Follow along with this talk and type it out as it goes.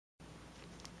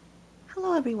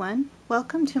Hello everyone,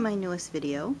 welcome to my newest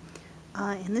video.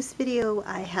 In this video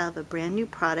I have a brand new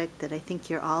product that I think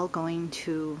you're all going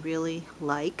to really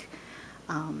like.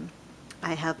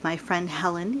 I have my friend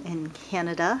Helen in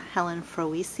Canada, Helen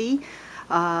Froisi.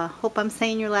 Hope I'm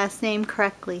saying your last name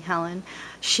correctly, Helen.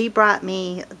 She brought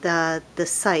me the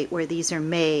site where these are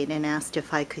made and asked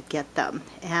if I could get them.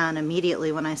 And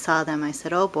immediately when I saw them I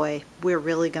said, oh boy, we're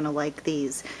really going to like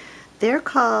these. They're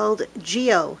called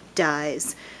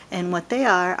GEO-Dies, and what they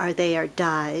are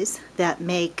dies that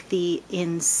make the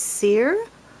Incire,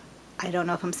 I don't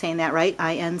know if I'm saying that right,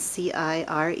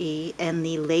 I-N-C-I-R-E, and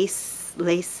the Lace,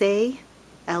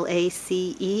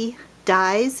 L-A-C-E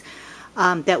dies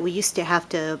that we used to have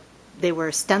to, they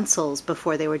were stencils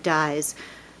before they were dies.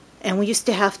 And we used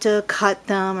to have to cut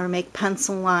them or make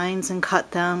pencil lines and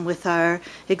cut them with our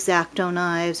X-Acto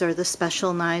knives or the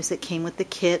special knives that came with the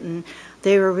kit, and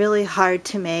they were really hard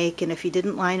to make, and if you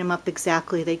didn't line them up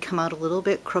exactly they'd come out a little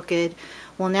bit crooked.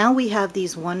 Well, now we have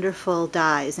these wonderful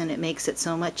dies and it makes it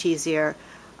so much easier.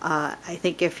 I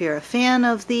think if you're a fan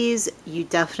of these, you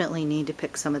definitely need to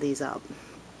pick some of these up.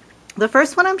 The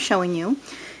first one I'm showing you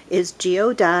is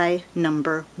GEO-Die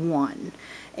number 1.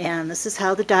 And this is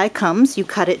how the die comes. You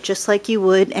cut it just like you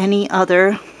would any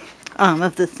other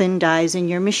of the thin dies in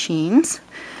your machines.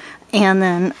 And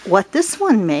then what this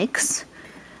one makes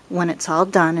when it's all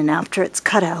done and after it's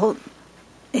cut out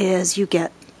is you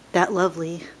get that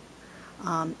lovely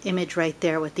image right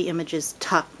there with the images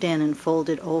tucked in and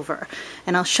folded over.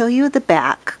 And I'll show you the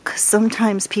back because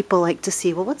sometimes people like to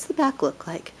see, well, what's the back look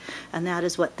like? And that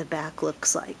is what the back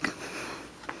looks like.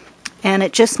 And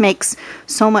it just makes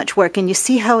so much work, and you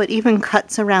see how it even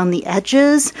cuts around the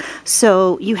edges,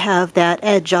 so you have that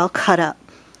edge all cut up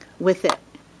with it.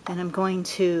 And I'm going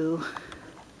to,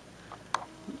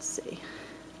 let's see,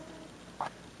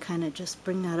 kind of just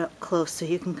bring that up close so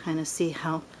you can kind of see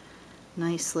how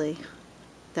nicely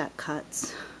that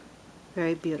cuts.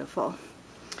 Very beautiful.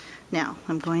 Now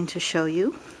I'm going to show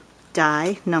you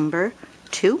die number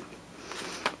 2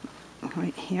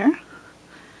 right here.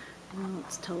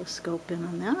 Let's telescope in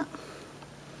on that.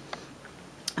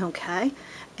 Okay,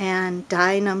 and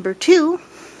die number 2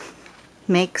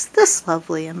 makes this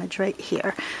lovely image right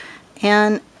here.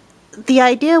 And the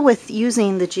idea with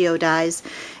using the GEO-Dies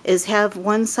is have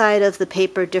one side of the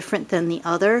paper different than the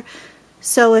other.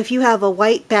 So if you have a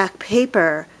white back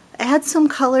paper, add some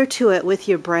color to it with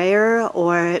your brayer,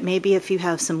 or maybe if you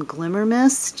have some glimmer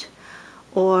mist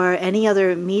or any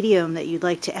other medium that you'd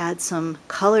like to add some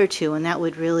color to, and that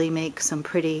would really make some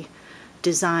pretty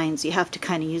designs. You have to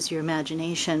kind of use your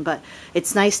imagination, but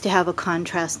it's nice to have a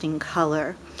contrasting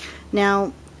color.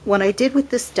 Now, what I did with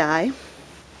this die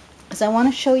is I want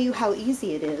to show you how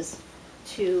easy it is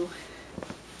to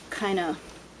kind of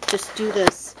just do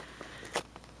this.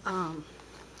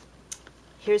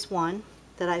 Here's one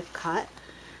that I've cut,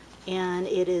 and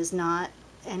it is not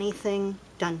anything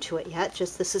done to it yet,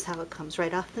 just this is how it comes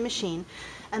right off the machine.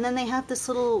 And then they have this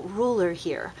little ruler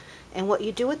here, and what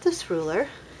you do with this ruler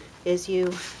is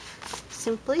you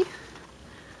simply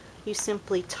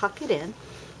tuck it in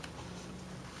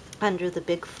under the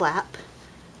big flap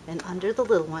and under the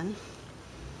little one,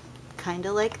 kind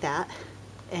of like that,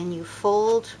 and you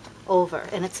fold over,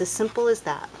 and it's as simple as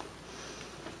that.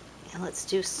 And let's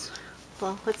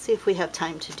see if we have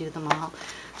time to do them all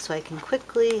so I can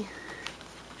quickly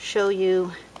show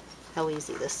you how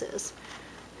easy this is.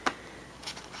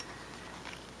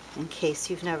 In case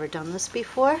you've never done this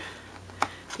before,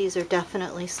 these are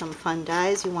definitely some fun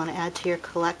dies you want to add to your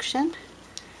collection.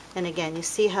 And again, you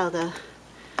see how the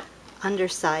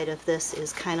underside of this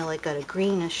is kind of like got a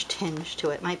greenish tinge to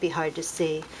it. Might be hard to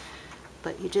see,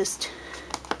 but you just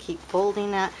keep folding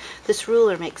that. This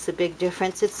ruler makes a big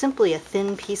difference. It's simply a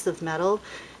thin piece of metal.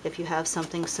 If you have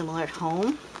something similar at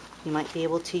home, you might be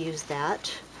able to use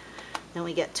that. Then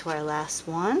we get to our last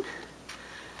one,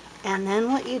 and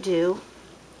then what you do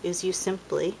is you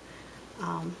simply,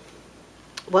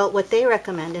 well, what they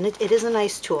recommend, and it is a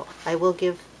nice tool. I will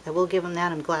give them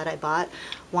that. I'm glad I bought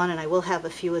one, and I will have a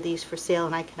few of these for sale,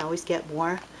 and I can always get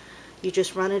more. You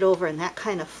just run it over, and that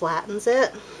kind of flattens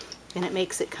it, and it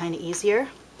makes it kind of easier.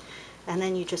 And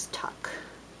then you just tuck,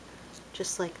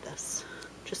 just like this.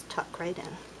 Just tuck right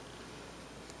in.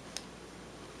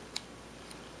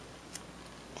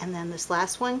 And then this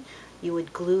last one, you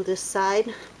would glue this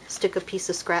side, stick a piece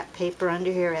of scrap paper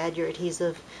under here, add your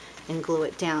adhesive, and glue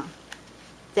it down.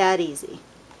 That easy.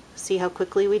 See how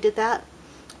quickly we did that?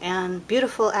 And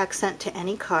beautiful accent to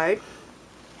any card.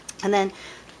 And then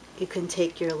you can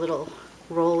take your little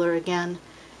roller again,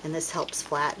 and this helps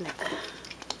flatten it.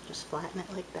 Just flatten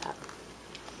it like that.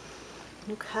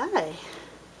 Okay.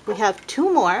 We have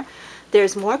 2 more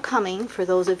there's more coming for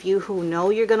those of you who know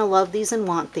you're going to love these and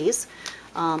want these.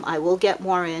 I will get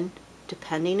more in,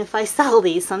 depending if I sell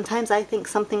these. Sometimes I think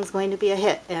something's going to be a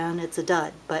hit and it's a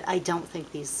dud, but I don't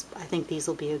think these, I think these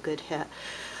will be a good hit.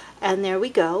 And there we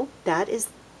go. That is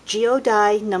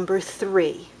GEO-Die number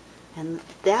 3. And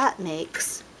that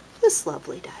makes this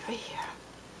lovely die right here.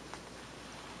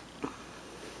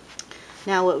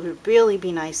 Now what would really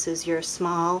be nice is your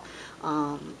small,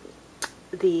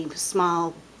 the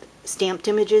small stamped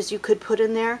images you could put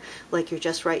in there, like your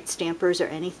Just Right stampers or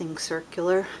anything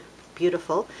circular.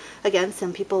 Beautiful. Again,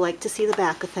 some people like to see the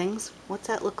back of things. What's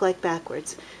that look like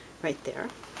backwards? Right there.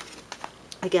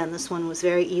 Again, this one was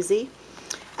very easy.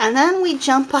 And then we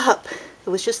jump up. It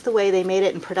was just the way they made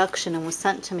it in production and was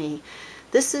sent to me.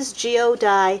 This is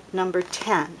GEO-Die number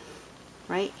 10,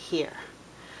 right here.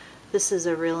 This is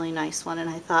a really nice one, and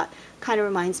I thought kind of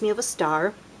reminds me of a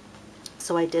star.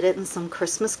 So I did it in some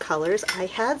Christmas colors. I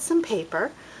had some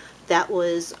paper that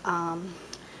was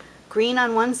green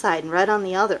on one side and red on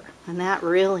the other, and that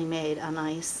really made a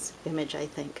nice image, I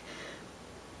think.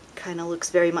 Kind of looks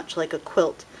very much like a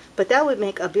quilt, but that would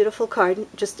make a beautiful card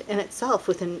just in itself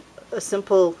with a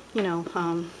simple, you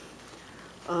know,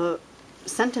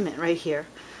 sentiment right here.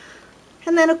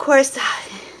 And then of course,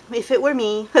 if it were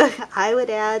me, I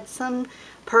would add some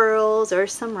pearls or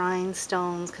some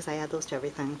rhinestones, because I add those to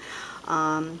everything,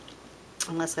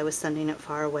 unless I was sending it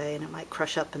far away and it might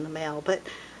crush up in the mail. But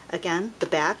again, the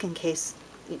back, in case,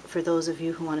 for those of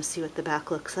you who want to see what the back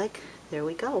looks like, there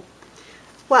we go.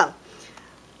 Well,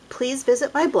 please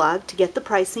visit my blog to get the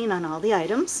pricing on all the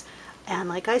items. And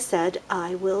like I said,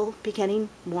 I will be getting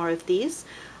more of these.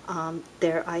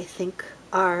 There, I think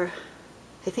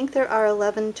there are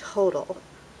 11 total.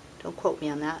 Don't quote me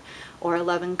on that. Or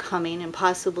 11 coming, and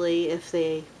possibly if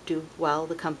they do well,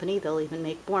 the company, they'll even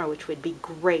make more, which would be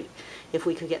great if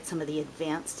we could get some of the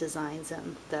advanced designs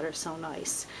in that are so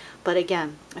nice. But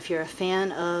again, if you're a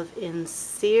fan of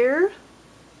Insere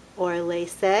or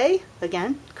Lace,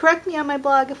 again, correct me on my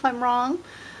blog if I'm wrong,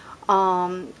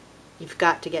 you've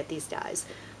got to get these dies.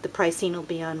 The pricing will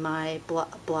be on my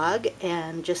blog,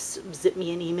 and just zip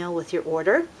me an email with your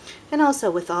order. And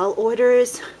also, with all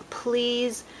orders,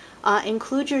 please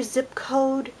include your zip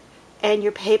code and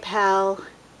your PayPal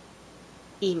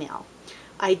email.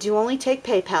 I do only take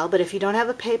PayPal, but if you don't have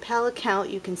a PayPal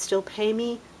account, you can still pay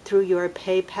me through your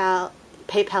PayPal.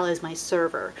 PayPal is my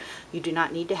server. You do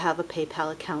not need to have a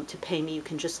PayPal account to pay me. You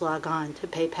can just log on to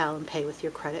PayPal and pay with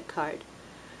your credit card.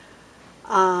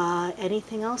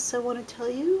 Anything else I want to tell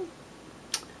you?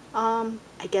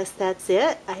 I guess that's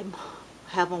it.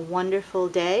 Have a wonderful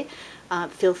day.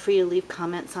 Feel free to leave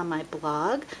comments on my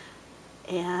blog,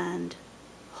 and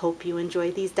hope you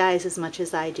enjoy these dies as much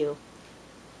as I do.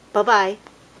 Bye-bye.